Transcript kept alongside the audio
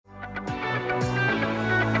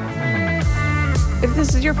If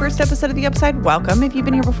this is your first episode of The Upside, welcome. If you've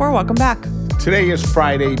been here before, welcome back. Today is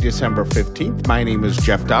Friday, December 15th. My name is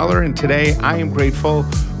Jeff Dollar, and today I am grateful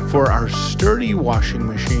for our sturdy washing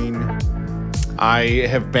machine. I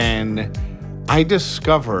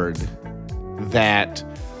discovered that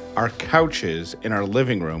our couches in our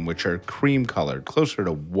living room, which are cream colored, closer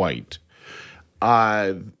to white,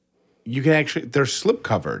 you can actually, they're slip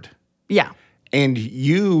covered. Yeah. And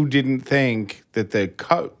you didn't think that the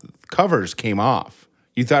covers came off.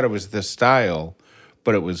 You thought it was the style,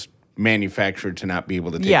 but it was manufactured to not be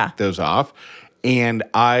able to take those off. And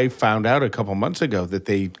I found out a couple months ago that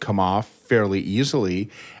they come off fairly easily.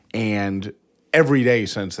 And every day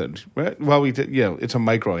since then, well, it's a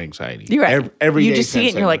micro anxiety. You're right. Every you day just see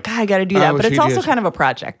it and you're like, God, I got to do that. But it's also kind of a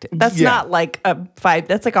project. That's not like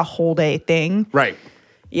that's like a whole day thing. Right.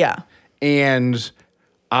 Yeah. And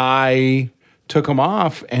I took them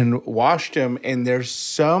off and washed them, and there's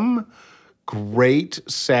some great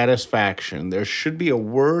satisfaction. There should be a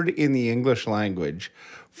word in the English language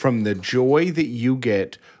from the joy that you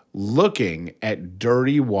get looking at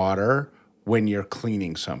dirty water when you're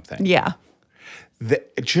cleaning something. Yeah.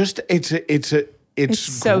 It's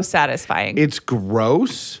so satisfying. It's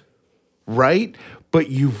gross, right? But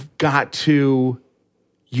you've got to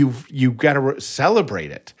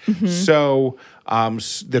celebrate it. Mm-hmm. So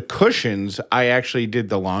the cushions, I actually did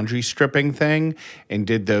the laundry stripping thing and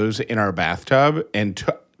did those in our bathtub and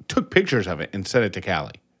took pictures of it and sent it to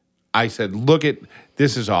Callie. I said,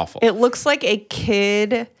 this is awful. It looks like a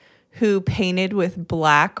kid who painted with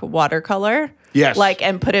black watercolor. Yes.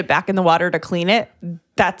 And put it back in the water to clean it.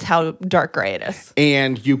 That's how dark gray it is.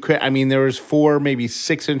 And there was 4, maybe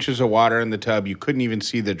 6 inches of water in the tub. You couldn't even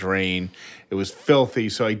see the drain. It was filthy.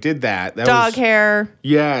 So I did that. Dog hair.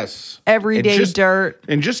 Yes. Everyday dirt.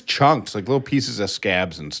 And just chunks, like little pieces of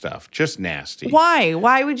scabs and stuff. Just nasty. Why?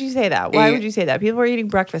 Why would you say that? Would you say that? People are eating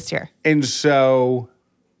breakfast here. And so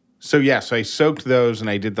I soaked those and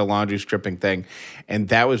I did the laundry stripping thing. And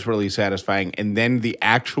that was really satisfying. And then the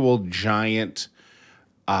actual giant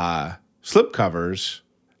slip covers,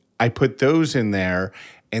 I put those in there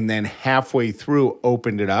and then halfway through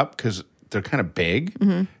opened it up because they're kind of big.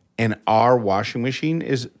 Mm-hmm. And our washing machine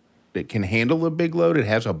it can handle a big load. It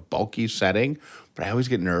has a bulky setting, but I always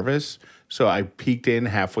get nervous. So I peeked in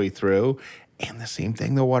halfway through, and the same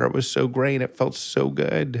thing, the water was so great. It felt so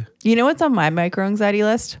good. You know what's on my micro-anxiety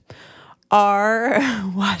list? Our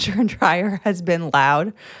washer and dryer has been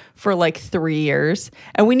loud for like 3 years,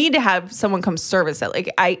 and we need to have someone come service it.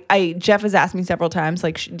 Like Jeff has asked me several times,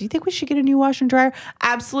 like, do you think we should get a new washer and dryer?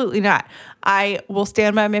 Absolutely not. I will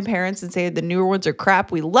stand by my parents and say the newer ones are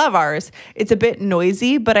crap. We love ours. It's a bit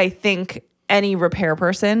noisy, but I think any repair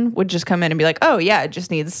person would just come in and be like, oh yeah, it just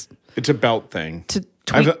needs. It's a belt thing to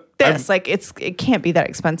tweak this. It can't be that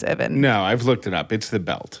expensive. And no, I've looked it up. It's the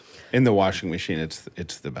belt. In the washing machine,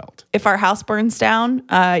 it's the belt. If our house burns down,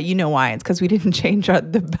 you know why. It's because we didn't change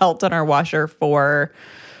the belt on our washer for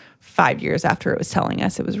 5 years after it was telling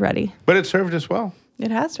us it was ready. But it served us well.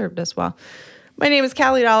 It has served us well. My name is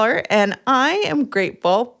Callie Dollar, and I am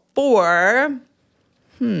grateful for...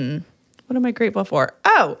 What am I grateful for?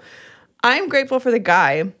 Oh, I'm grateful for the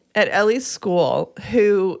guy at Ellie's school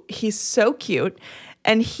who he's so cute.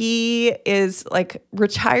 And he is like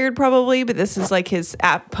retired probably, but this is like his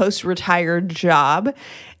post-retired job.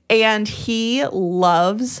 And he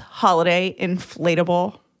loves holiday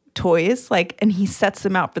inflatable toys, and he sets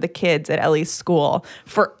them out for the kids at Ellie's school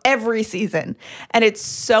for every season. And it's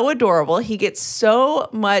so adorable. He gets so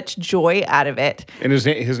much joy out of it. And his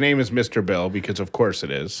name is Mr. Bill, because of course it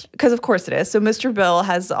is. Because of course it is. So Mr. Bill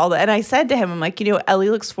has all that. And I said to him, I'm like, Ellie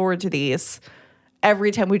looks forward to these.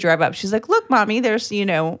 Every time we drive up, she's like, look, Mommy, there's,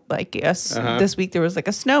 this week there was like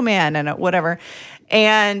a snowman and whatever.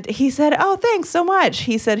 And he said, oh, thanks so much.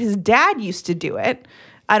 He said his dad used to do it.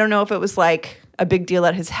 I don't know if it was like a big deal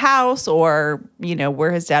at his house or,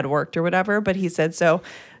 where his dad worked or whatever. But he said, so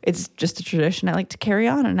it's just a tradition I like to carry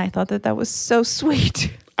on. And I thought that was so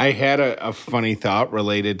sweet. I had a funny thought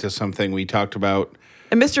related to something we talked about.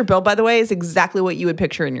 And Mr. Bill, by the way, is exactly what you would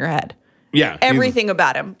picture in your head. Yeah. Everything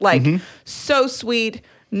about him. So sweet,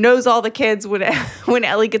 knows all the kids. When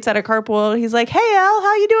Ellie gets out of carpool, he's like, hey, Elle,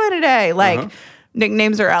 how you doing today?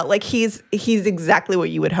 Nicknames are out. He's exactly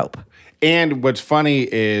what you would hope. And what's funny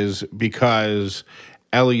is because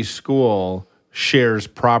Ellie's school shares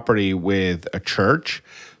property with a church.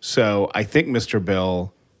 So I think Mr.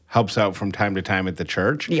 Bill helps out from time to time at the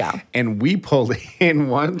church. Yeah. And we pulled in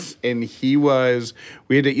once, and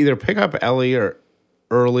we had to either pick up Ellie or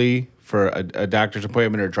early for a doctor's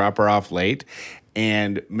appointment or drop her off late.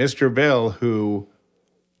 And Mr. Bill, who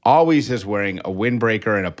always is wearing a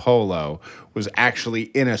windbreaker and a polo, was actually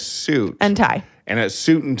in a suit. And tie. And a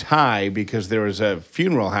suit and tie because there was a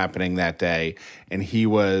funeral happening that day, and he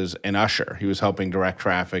was an usher. He was helping direct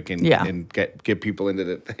traffic and get people into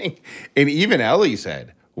the thing. And even Ellie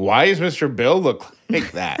said, "Why does Mr. Bill look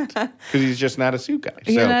like that?" Because he's just not a suit guy.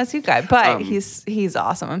 He's not a suit guy, but he's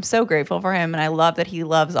awesome. I'm so grateful for him, and I love that he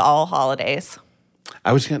loves all holidays.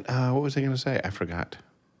 I was gonna. What was I gonna say? I forgot.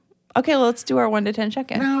 Okay, well, let's do our 1 to 10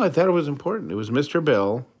 check-in. No, I thought it was important. It was Mr.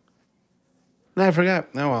 Bill. No, I forgot.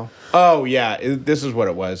 Oh, well. Oh, yeah. This is what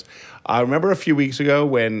it was. I remember a few weeks ago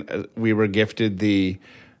when we were gifted the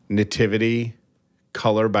nativity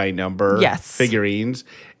color by number figurines,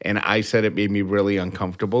 and I said it made me really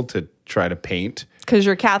uncomfortable to try to paint. Because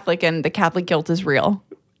you're Catholic, and the Catholic guilt is real.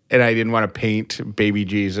 And I didn't want to paint baby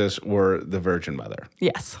Jesus or the Virgin Mother.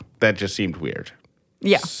 Yes. That just seemed weird.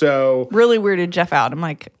 Yeah. So really weirded Jeff out. I'm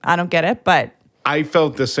like, I don't get it, but I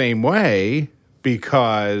felt the same way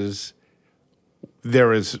because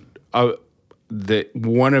there is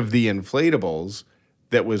one of the inflatables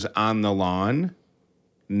that was on the lawn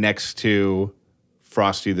next to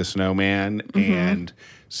Frosty the Snowman and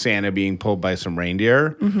Santa being pulled by some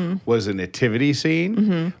reindeer was a nativity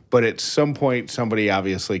scene. But at some point, somebody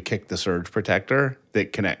obviously kicked the surge protector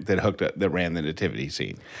that ran the nativity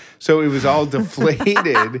scene. So it was all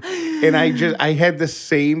deflated, and I had the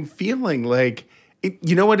same feeling. Like,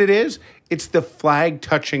 you know what it is? It's the flag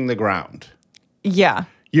touching the ground. Yeah.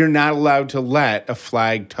 You're not allowed to let a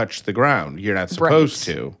flag touch the ground. You're not supposed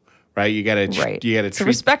to, right? You got to. It's a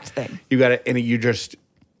respect thing. You got to, and you just.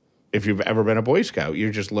 If you've ever been a Boy Scout, you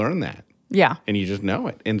just learn that. Yeah. And you just know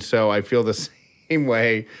it. And so I feel the same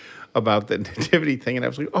way about the nativity thing. And I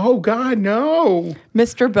was like, oh, God, no.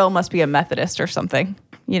 Mr. Bill must be a Methodist or something.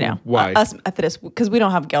 You know. Why? Us Methodists, because we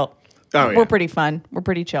don't have guilt. Oh, yeah. We're pretty fun. We're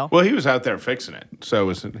pretty chill. Well, he was out there fixing it. So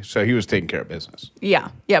he was taking care of business. Yeah.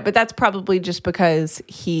 Yeah, but that's probably just because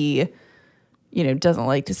he, doesn't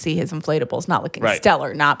like to see his inflatables not looking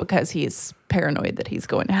stellar, not because he's paranoid that he's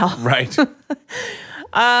going to hell. Right.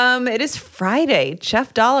 It is Friday.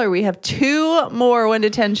 Jeff Dollar, we have 2 more 1 to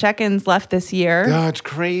 10 check-ins left this year. Oh, it's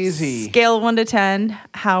crazy. Scale of 1 to 10.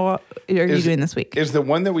 How are you doing this week? Is the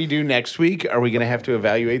one that we do next week, are we going to have to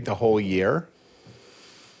evaluate the whole year?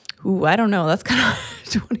 Ooh, I don't know. That's kind of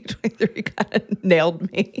 2023 kind of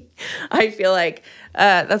nailed me. I feel like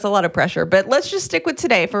that's a lot of pressure. But let's just stick with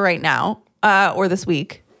today for right now, or this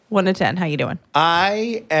week. 1 to 10. How you doing?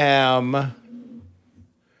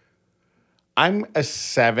 I'm a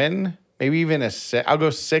 7, maybe even a 6. I'll go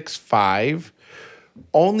 6.5,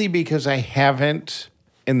 only because I haven't,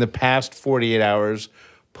 in the past 48 hours,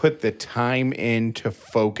 put the time in to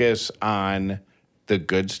focus on the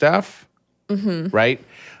good stuff, right?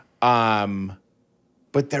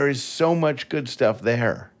 But there is so much good stuff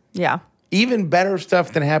there. Yeah. Even better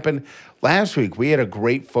stuff than happened last week. We had a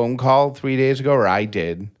great phone call 3 days ago, or I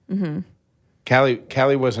did.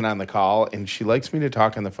 Callie wasn't on the call, and she likes me to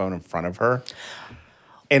talk on the phone in front of her.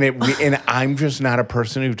 And I'm just not a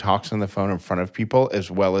person who talks on the phone in front of people as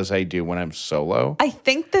well as I do when I'm solo. I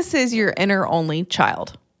think this is your inner only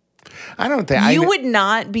child. I don't think you would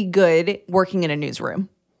not be good working in a newsroom.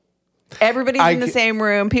 Everybody's in the same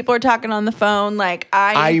room. People are talking on the phone. Like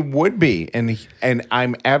I would be, and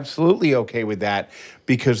I'm absolutely okay with that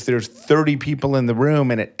because there's 30 people in the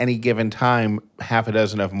room, and at any given time, half a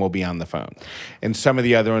dozen of them will be on the phone, and some of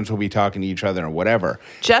the other ones will be talking to each other or whatever.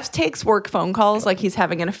 Jeff takes work phone calls like he's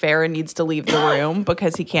having an affair and needs to leave the room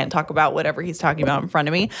because he can't talk about whatever he's talking about in front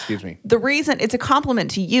of me. Excuse me. The reason it's a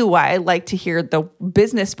compliment to you why I like to hear the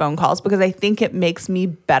business phone calls because I think it makes me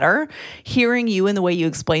better hearing you and the way you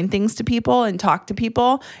explain things to people and talk to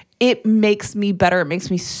people. It makes me better. It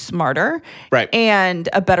makes me smarter, right, and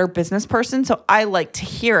a better business person. So I like to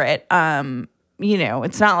hear it.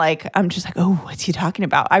 It's not like I'm just like, oh, what's he talking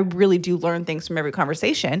about? I really do learn things from every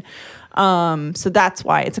conversation. So that's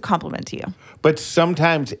why it's a compliment to you. But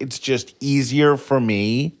sometimes it's just easier for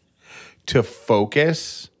me to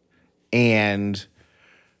focus and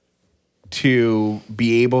to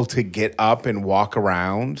be able to get up and walk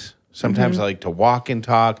around. Sometimes I like to walk and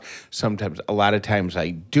talk. A lot of times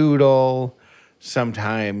I doodle.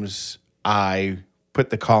 Sometimes I put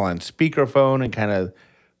the call on speakerphone and kind of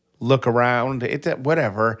look around. It's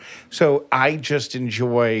whatever. So I just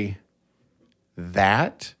enjoy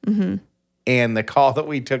that. And the call that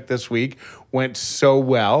we took this week went so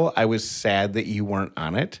well. I was sad that you weren't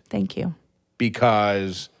on it. Thank you.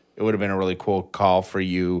 Because it would have been a really cool call for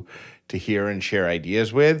you to hear and share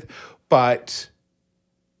ideas with. But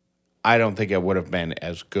I don't think it would have been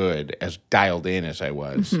as good, as dialed in as I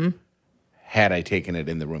was had I taken it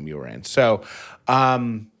in the room you were in. So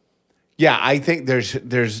Yeah, I think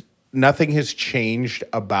there's nothing has changed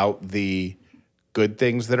about the good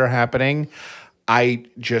things that are happening. I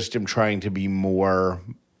just am trying to be more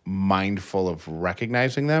mindful of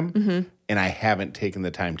recognizing them, and I haven't taken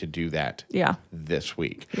the time to do that Yeah. this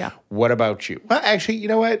week. Yeah. What about you? Well, actually, you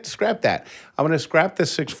know what? Scrap that. I'm going to scrap the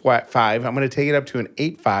 6.5. I'm going to take it up to an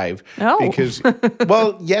 8.5 Oh. because,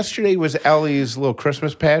 well, yesterday was Ellie's little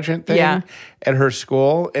Christmas pageant thing Yeah. at her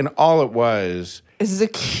school, and all it was, This is the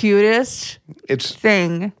cutest it's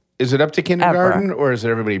thing. is it up to kindergarten or is it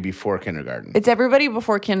everybody before kindergarten? It's everybody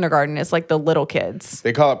before kindergarten. It's like the little kids.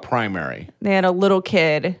 They call it primary, They had a little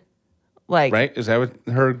kid, like right? Is that what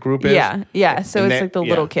her group is? yeah, yeah. So And it's that- like the yeah.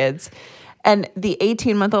 little kids. And the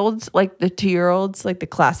 18-month-olds, like the 2-year-olds, like the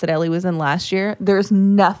class that Ellie was in last year, there's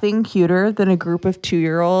nothing cuter than a group of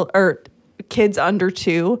 2-year-old or kids under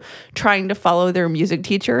 2 trying to follow their music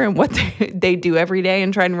teacher and what they do every day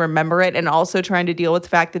and trying to remember it, and also trying to deal with the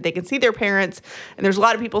fact that they can see their parents and there's a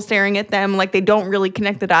lot of people staring at them like they don't really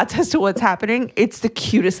connect the dots as to what's happening. It's the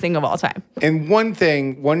cutest thing of all time. And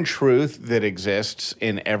one truth that exists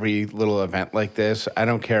in every little event like this, I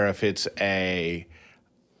don't care if it's a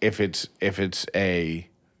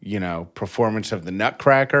performance of the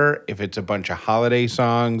Nutcracker, if it's a bunch of holiday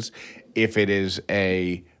songs, if it is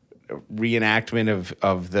a reenactment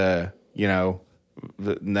of the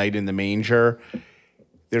the Night in the Manger,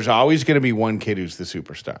 there's always going to be one kid who's the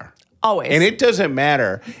superstar. Always. And it doesn't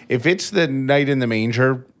matter if it's the Night in the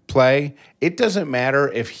Manger play. It doesn't matter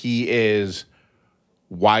if he is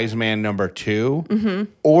Wise Man number 2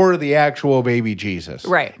 or the actual baby Jesus.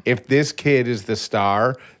 Right. If this kid is the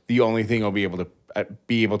star, the only thing he'll be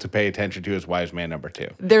able to pay attention to is Wise Man number 2.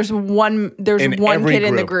 There's one In kid every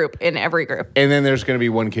in the group. group, in every group. And then there's going to be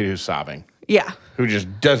one kid who's sobbing, Yeah. who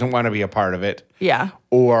just doesn't want to be a part of it. Yeah.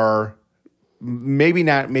 Or maybe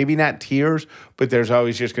not tears, but there's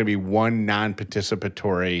always just going to be one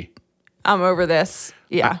non-participatory. I'm over this.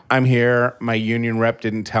 Yeah. I'm here. My union rep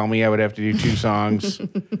didn't tell me I would have to do 2 songs.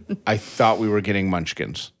 I thought we were getting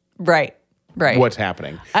Munchkins. Right. Right. What's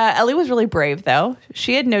happening? Ellie was really brave, though.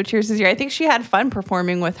 She had no tears this year. I think she had fun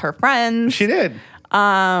performing with her friends. She did.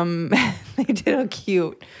 They did a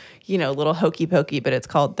cute, little hokey pokey, but it's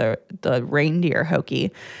called the reindeer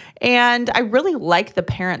hokey. And I really like the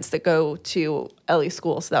parents that go to Ellie's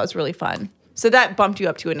school, so that was really fun. So that bumped you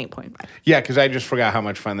up to an 8.5. Yeah, because I just forgot how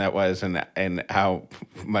much fun that was and how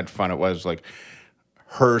much fun it was, like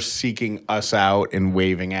her seeking us out and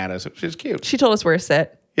waving at us. It was just cute. She told us where to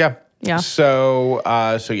sit. Yeah. Yeah. So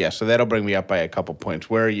that'll bring me up by a couple points.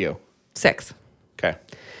 Where are you? 6. Okay.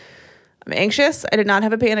 I'm anxious. I did not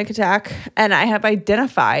have a panic attack. And I have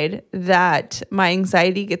identified that my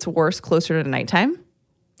anxiety gets worse closer to nighttime,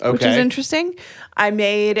 which is interesting. I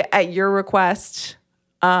made, at your request,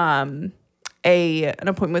 an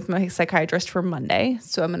appointment with my psychiatrist for Monday.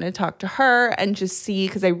 So I'm going to talk to her and just see,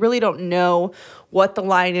 because I really don't know what the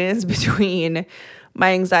line is between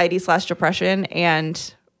my anxiety/depression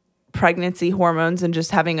and pregnancy hormones and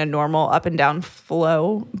just having a normal up and down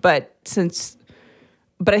flow. But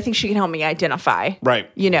I think she can help me identify. Right.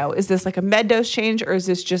 Is this like a med dose change, or is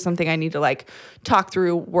this just something I need to like talk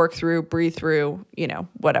through, work through, breathe through,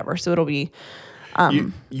 whatever. So it'll be,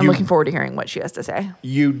 I'm looking forward to hearing what she has to say.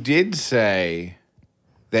 You did say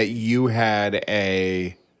that you had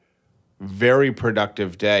a very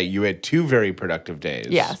productive day. You had 2 very productive days.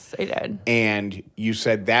 Yes, I did. And you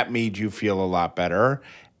said that made you feel a lot better.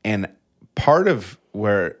 And part of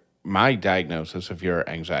where my diagnosis of your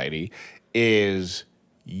anxiety is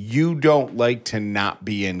you don't like to not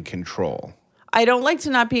be in control. I don't like to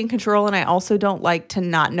not be in control, and I also don't like to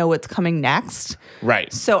not know what's coming next.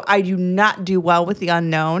 Right. So I do not do well with the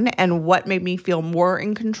unknown. And what made me feel more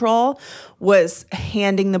in control was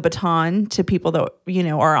handing the baton to people that,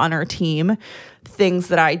 are on our team, things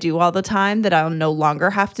that I do all the time that I'll no longer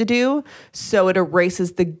have to do. So it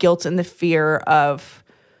erases the guilt and the fear of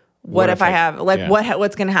what if I have,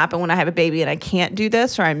 what's going to happen when I have a baby and I can't do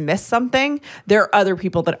this or I miss something? There are other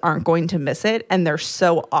people that aren't going to miss it, and they're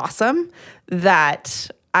so awesome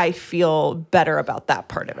that I feel better about that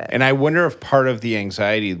part of it. And I wonder if part of the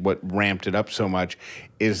anxiety, what ramped it up so much,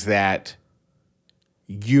 is that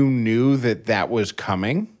you knew that was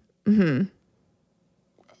coming. Mm-hmm.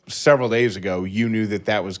 Several days ago, you knew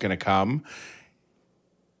that was going to come,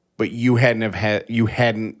 but you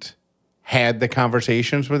hadn't had the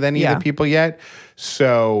conversations with any of the people yet.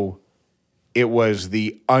 So it was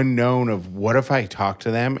the unknown of what if I talk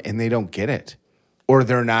to them and they don't get it, or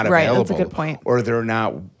they're not available. Right, that's a good point. Or they're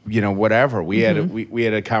not, whatever. We had we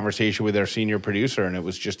had a conversation with our senior producer, and it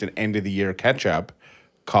was just an end of the year catch up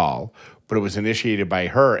call, but it was initiated by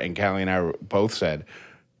her. And Callie and I both said,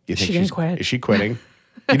 you think She didn't quit. Is she quitting?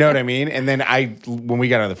 You know what I mean? And then when we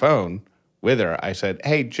got on the phone with her, I said,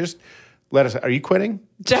 hey, just let us, are you quitting?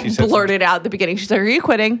 Jeff blurted out at the beginning. She's like, are you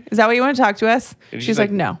quitting? Is that what you want to talk to us? She's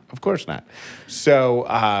like, no. Of course not. So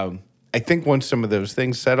I think once some of those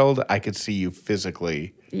things settled, I could see you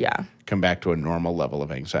physically come back to a normal level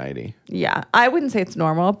of anxiety. Yeah. I wouldn't say it's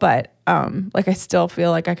normal, but like I still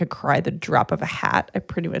feel like I could cry at the drop of a hat. I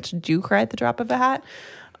pretty much do cry at the drop of a hat.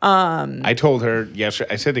 I told her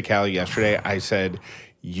yesterday, I said to Callie yesterday, I said,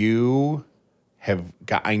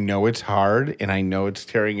 I know it's hard and I know it's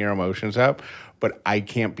tearing your emotions up, but I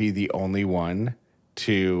can't be the only one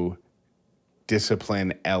to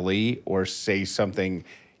discipline Ellie or say something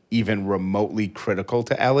even remotely critical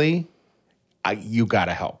to Ellie. You got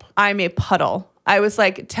to help. I'm a puddle. I was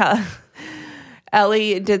like,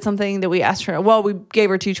 Ellie did something that we asked her. Well, we gave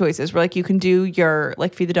her two choices. We're like, you can do your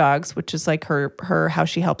like feed the dogs, which is like her how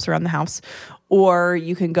she helps around the house, or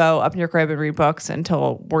you can go up in your crib and read books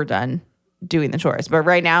until we're done doing the chores. But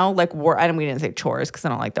right now, like we didn't say chores because I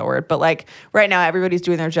don't like that word. But like right now, everybody's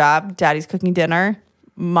doing their job. Daddy's cooking dinner.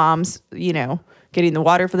 Mom's, getting the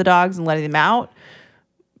water for the dogs and letting them out.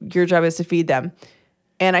 Your job is to feed them.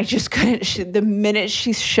 And I just couldn't. The minute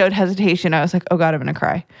she showed hesitation, I was like, "Oh God, I'm gonna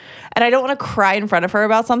cry." And I don't want to cry in front of her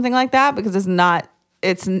about something like that because it's not.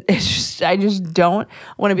 It's just. I just don't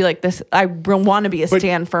want to be like this. I want to be a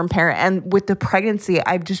stand firm parent. And with the pregnancy,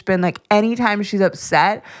 I've just been like, anytime she's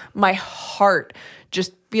upset, my heart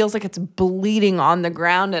just feels like it's bleeding on the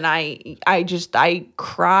ground, and I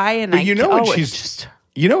cry. And but you know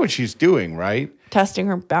what she's doing, right? Testing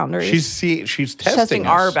her boundaries. She's testing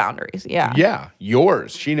our boundaries. Yeah. Yeah,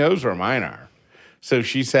 yours. She knows where mine are. So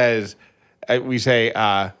she says, we say,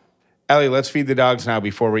 Ellie, let's feed the dogs now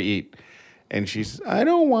before we eat. And she's, I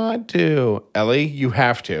don't want to. Ellie, you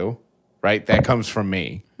have to. Right? That comes from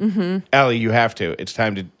me. Mm-hmm. Ellie, you have to. It's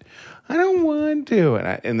time to. I don't want to.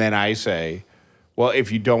 And then I say, well,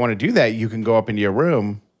 if you don't want to do that, you can go up into your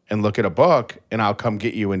room and look at a book, and I'll come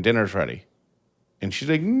get you when dinner's ready. And she's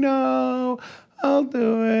like, no, I'll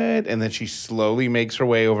do it. And then she slowly makes her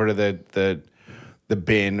way over to the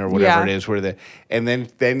bin or whatever it is and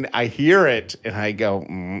then I hear it and I go,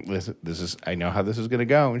 this is I know how this is going to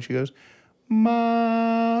go. And she goes,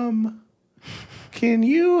 Mom, can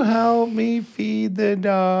you help me feed the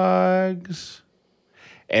dogs?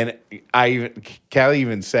 And Callie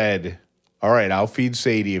even said, all right, I'll feed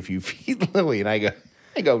Sadie if you feed Lily. And I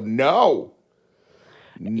go, no.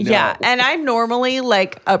 Yeah, and I'm normally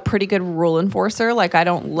like a pretty good rule enforcer. Like I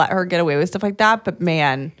don't let her get away with stuff like that. But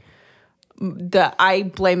man,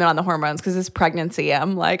 I blame it on the hormones because this pregnancy.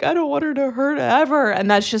 I'm like, I don't want her to hurt ever,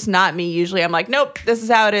 and that's just not me. Usually, I'm like, nope, this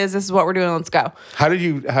is how it is. This is what we're doing. Let's go. How did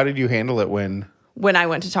you handle it when I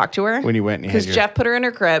went to talk to her? When you went, because Jeff put her in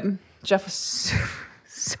her crib. Jeff was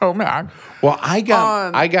so mad. Well, I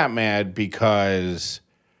got mad because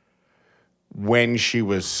when she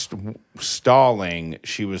was stalling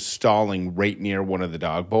right near one of the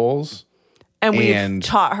dog bowls. And we've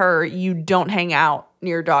taught her you don't hang out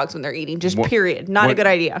near dogs when they're eating. Just period. Not a good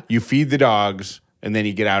idea. You feed the dogs and then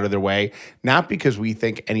you get out of their way. Not because we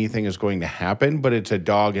think anything is going to happen, but it's a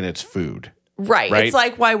dog and it's food. Right. It's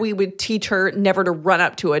like why we would teach her never to run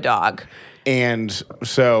up to a dog. And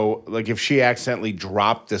so, like, if she accidentally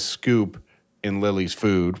dropped the scoop in Lily's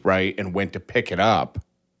food, right, and went to pick it up,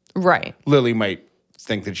 right, Lily might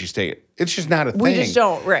think that she's taking it. It's just not a thing. We just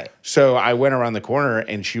don't, right. So I went around the corner,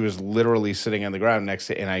 and she was literally sitting on the ground next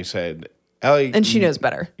to, and I said, Ellie. And she knows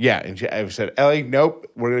better. Yeah, and I said, Ellie,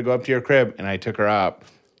 nope, we're going to go up to your crib. And I took her up,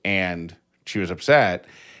 and she was upset.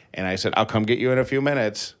 And I said, I'll come get you in a few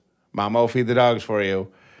minutes. Mama will feed the dogs for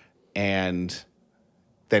you. And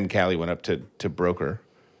then Callie went up to broker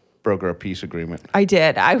a peace agreement. I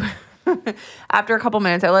did. After a couple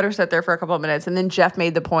minutes, I let her sit there for a couple of minutes, and then Jeff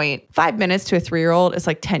made the point, 5 minutes to a 3-year-old is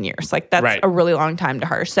like 10 years. Like that's a really long time to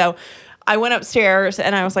her. So I went upstairs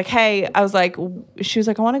and I was like, hey, she was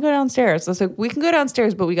like, I want to go downstairs. I was like, we can go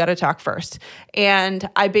downstairs, but we got to talk first. And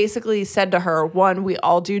I basically said to her, one, we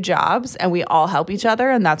all do jobs and we all help each other.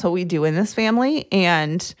 And that's what we do in this family.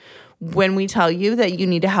 And when we tell you that you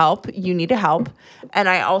need to help, you need to help. And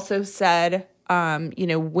I also said,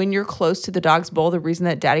 when you're close to the dog's bowl, the reason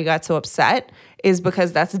that Daddy got so upset is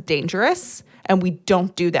because that's dangerous and we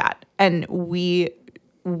don't do that. And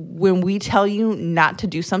when we tell you not to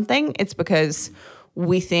do something, it's because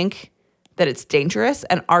we think that it's dangerous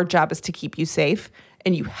and our job is to keep you safe.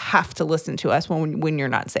 And you have to listen to us when you're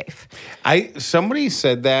not safe. Somebody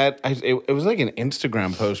said that. It was like an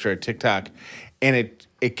Instagram post or a TikTok, and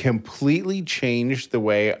it completely changed the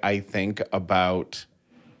way I think about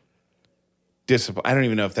discipline. I don't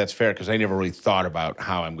even know if that's fair because I never really thought about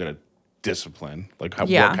how I'm going to discipline. Like what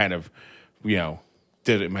kind of,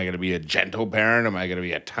 am I going to be a gentle parent? Am I going to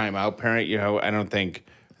be a timeout parent? I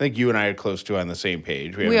think you and I are close to on the same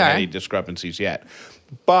page. We haven't had any discrepancies yet.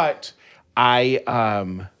 But we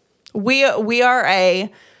are a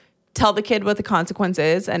tell the kid what the consequence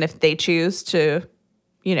is, and if they choose to,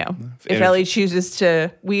 if Ellie chooses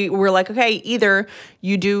to, we're like, okay, either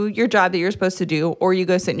you do your job that you're supposed to do, or you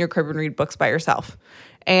go sit in your crib and read books by yourself,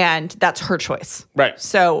 and that's her choice. Right.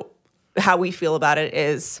 So how we feel about it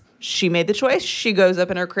is she made the choice. She goes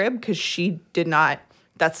up in her crib because she did not.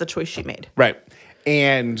 That's the choice she made. Right.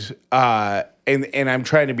 And I'm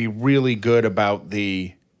trying to be really good about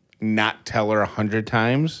the not tell her 100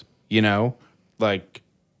 times, like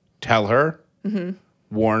tell her,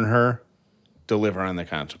 warn her, deliver on the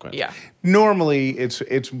consequence. Yeah. Normally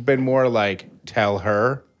it's been more like tell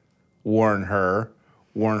her, warn her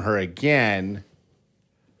again,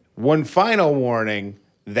 one final warning,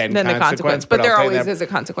 then the consequence. But there always is a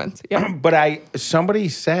consequence. Yeah. But somebody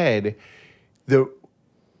said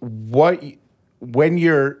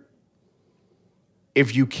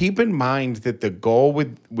if you keep in mind that the goal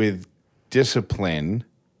with discipline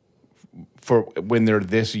for when they're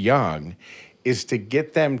this young is to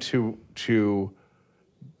get them to do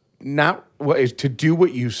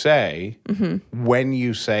what you say when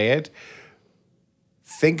you say it.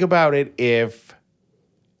 Think about it if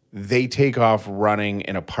they take off running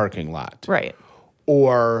in a parking lot. Right.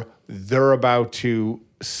 Or they're about to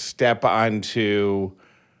step onto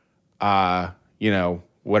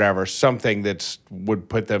whatever, something would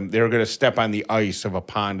put them, they're going to step on the ice of a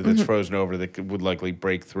pond that's frozen over that would likely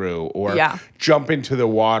break through, or jump into the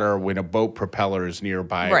water when a boat propeller is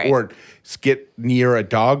nearby, or get near a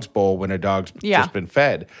dog's bowl when a dog's just been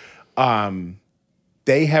fed.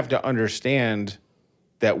 They have to understand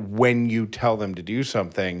that when you tell them to do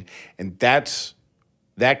something, and that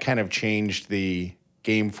kind of changed the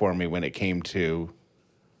game for me when it came to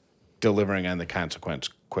delivering on the consequence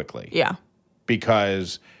quickly. Yeah.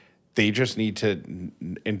 Because they just need to,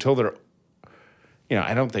 until they're,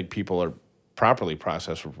 I don't think people are properly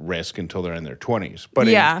processed risk until they're in their 20s. But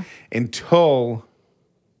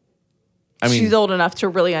she's old enough to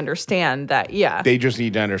really understand that, they just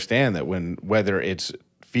need to understand that whether it's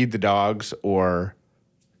feed the dogs or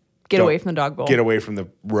get away from the dog bowl, get away from the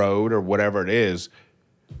road or whatever it is,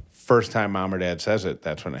 first time mom or dad says it,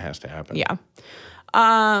 that's when it has to happen. Yeah.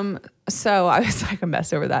 So I was like a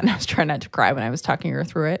mess over that, and I was trying not to cry when I was talking her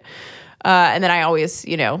through it. And then I always,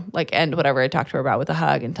 end whatever I talk to her about with a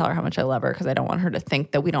hug and tell her how much I love her because I don't want her to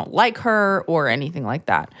think that we don't like her or anything like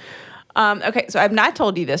that. Okay, so I've not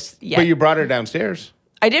told you this yet. But you brought her downstairs.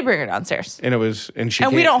 I did bring her downstairs. And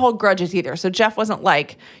we don't hold grudges either. So Jeff wasn't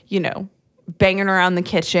like, banging around the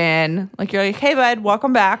kitchen. Like, you're like, hey, bud,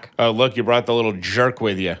 welcome back. Oh, look, you brought the little jerk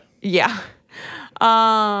with you. Yeah.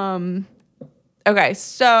 Okay,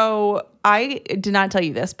 so I did not tell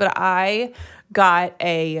you this, but I got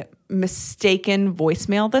a mistaken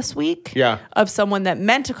voicemail this week of someone that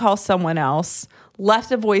meant to call someone else,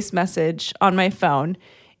 left a voice message on my phone.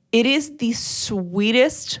 It is the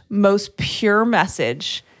sweetest, most pure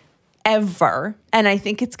message ever, and I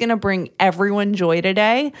think it's going to bring everyone joy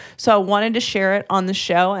today. So I wanted to share it on the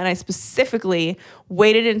show, and I specifically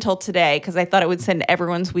waited until today because I thought it would send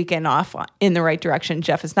everyone's weekend off in the right direction.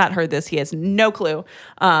 Jeff has not heard this. He has no clue.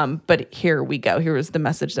 But here we go. Here was the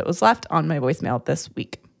message that was left on my voicemail this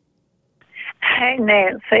week. Hey,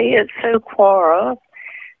 Nancy, it's Sue Quarles.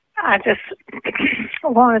 I just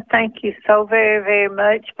want to thank you so very, very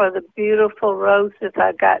much for the beautiful roses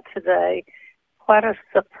I got today. What a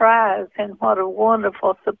surprise, and what a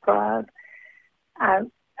wonderful surprise. I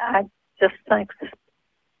just think,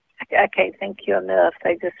 I can't thank you enough.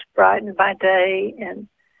 They just brightened my day, and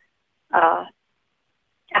I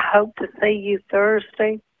hope to see you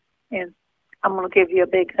Thursday, and I'm going to give you a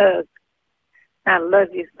big hug. I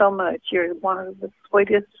love you so much. You're one of the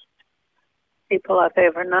sweetest people I've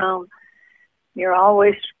ever known. You're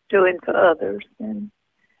always doing for others, and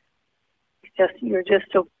you're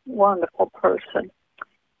just a wonderful person.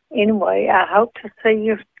 Anyway, I hope to see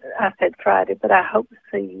you. I said Friday, but I hope to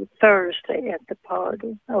see you Thursday at the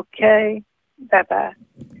party. Okay? Bye-bye.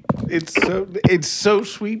 It's so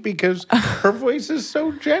sweet because her voice is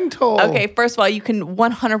so gentle. Okay, first of all, you can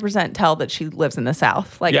 100% tell that she lives in the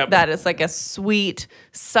South. That is like a sweet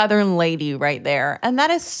Southern lady right there. And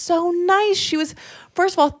that is so nice. She was,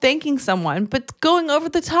 first of all, thanking someone, but going over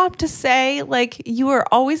the top to say, you are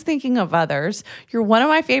always thinking of others. You're one of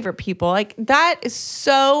my favorite people. That is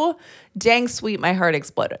so dang sweet. My heart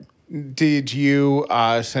exploded. Did you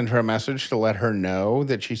send her a message to let her know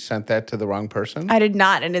that she sent that to the wrong person? I did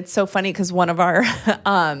not, and it's so funny because one of our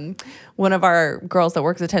girls that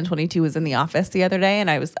works at 1022 was in the office the other day, and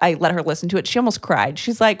I let her listen to it. She almost cried.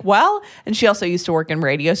 She's like, "Well," and she also used to work in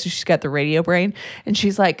radio, so she's got the radio brain. And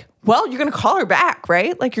she's like, "Well, you're gonna call her back,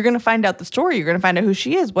 right? Like you're gonna find out the story. You're gonna find out who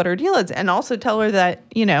she is, what her deal is, and also tell her that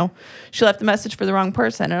she left the message for the wrong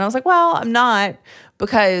person." And I was like, "Well, I'm not,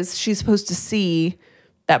 because she's supposed to see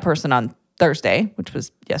that person on Thursday, which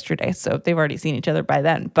was yesterday. So they've already seen each other by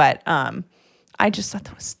then." But I just thought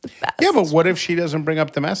that was the best. Yeah, but what if she doesn't bring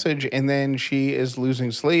up the message and then she is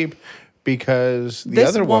losing sleep because the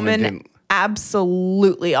other woman didn't?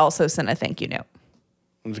 Absolutely also sent a thank you note.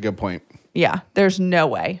 That's a good point. Yeah, there's no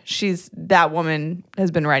way. That woman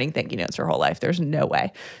has been writing thank you notes her whole life. There's no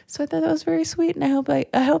way. So I thought that was very sweet, and I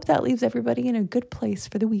hope that leaves everybody in a good place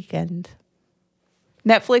for the weekend.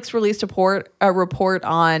 Netflix released a report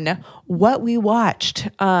on what we watched,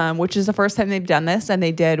 which is the first time they've done this, and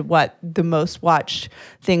they did what the most watched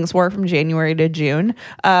things were from January to June.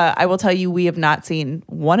 I will tell you, we have not seen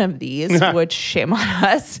one of these, which shame on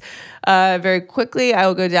us. Very quickly, I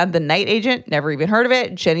will go down The Night Agent, never even heard of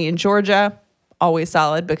it. Jenny and Georgia, always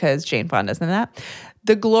solid because Jane Fonda's in that.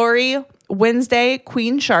 The Glory, Wednesday,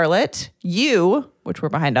 Queen Charlotte, You, which we're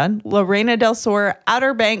behind on, Lorena Del Sur,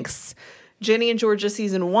 Outer Banks, Jenny and Georgia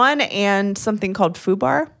season 1, and something called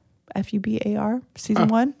Fubar, Fubar, season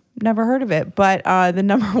 1. Never heard of it. But the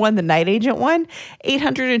number one, The Night Agent one,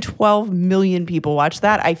 812 million people watched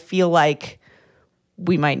that. I feel like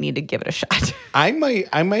we might need to give it a shot. I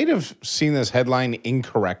might have seen this headline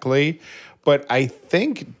incorrectly, but I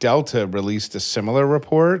think Delta released a similar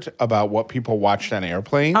report about what people watched on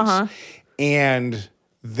airplanes. Uh-huh. And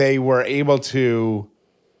they were able to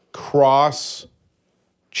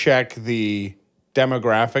check the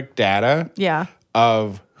demographic data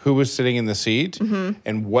of who was sitting in the seat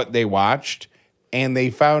and what they watched. And they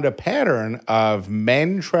found a pattern of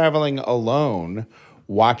men traveling alone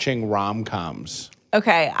watching rom-coms.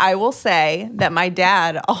 Okay, I will say that my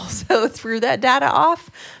dad also threw that data off,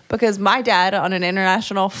 because my dad on an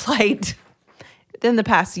international flight in the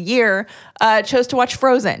past year chose to watch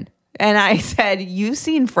Frozen. And I said, "You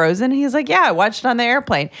seen Frozen?" He's like, "Yeah, I watched it on the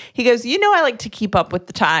airplane." He goes, "I like to keep up with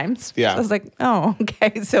the times." Yeah. So I was like, "Oh,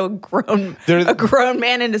 okay." So a grown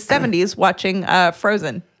man in his 70s watching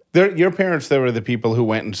Frozen. Your parents, they were the people who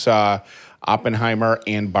went and saw Oppenheimer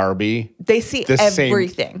and Barbie. They see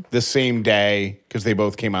everything. The same day, because they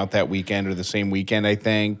both came out that weekend, or the same weekend, I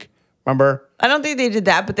think. Remember? I don't think they did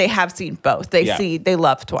that, but they have seen both. They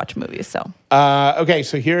love to watch movies. So okay,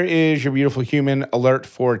 so here is your Beautiful Human alert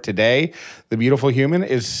for today. The Beautiful Human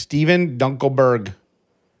is Steven Dunkelberg.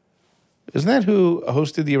 Isn't that who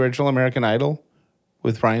hosted the original American Idol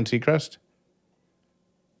with Ryan Seacrest?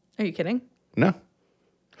 Are you kidding? No.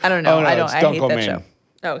 I don't know. Oh, no, I hate that Dunkelman. show.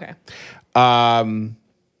 Oh, okay.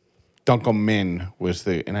 Dunkelman was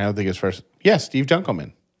and I don't think his first. Yes, Steve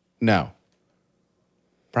Dunkelman. No.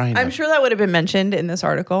 Brian. I'm sure that would have been mentioned in this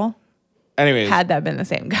article. Anyways. Had that been the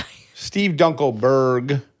same guy. Steve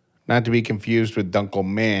Dunkelberg, not to be confused with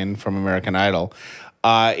Dunkelman from American Idol.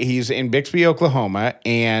 He's in Bixby, Oklahoma,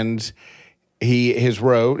 and he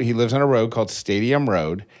lives on a road called Stadium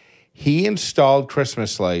Road. He installed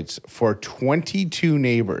Christmas lights for 22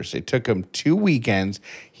 neighbors. It took him 2 weekends.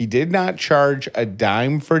 He did not charge a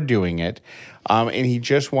dime for doing it, and he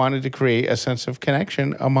just wanted to create a sense of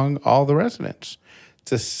connection among all the residents. It's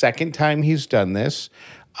the second time he's done this.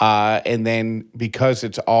 And then because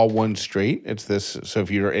it's all one street, it's this. So if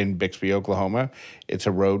you're in Bixby, Oklahoma, it's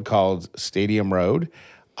a road called Stadium Road.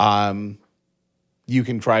 You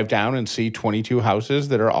can drive down and see 22 houses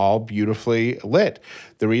that are all beautifully lit.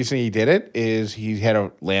 The reason he did it is he had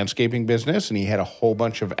a landscaping business and he had a whole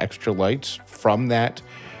bunch of extra lights from that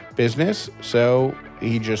business. So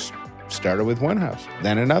he just started with one house,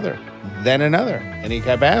 then another, and he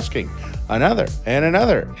kept asking another and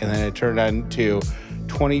another. And then it turned into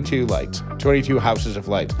 22 lights, 22 houses of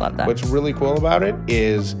lights. Love that. What's really cool about it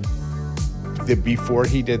is that before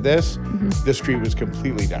he did this, the street was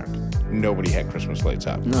completely dark. Nobody had Christmas lights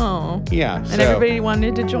up. No. Yeah. And everybody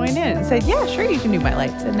wanted to join in and said, "Yeah, sure, you can do my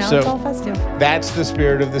lights." And now it's all festive. That's the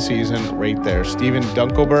spirit of the season right there. Steven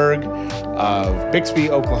Dunkelberg of Bixby,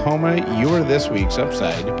 Oklahoma. You are this week's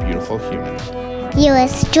Upside Beautiful Human. You are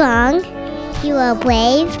strong, you are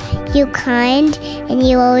brave, you kind, and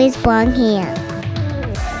you always belong here.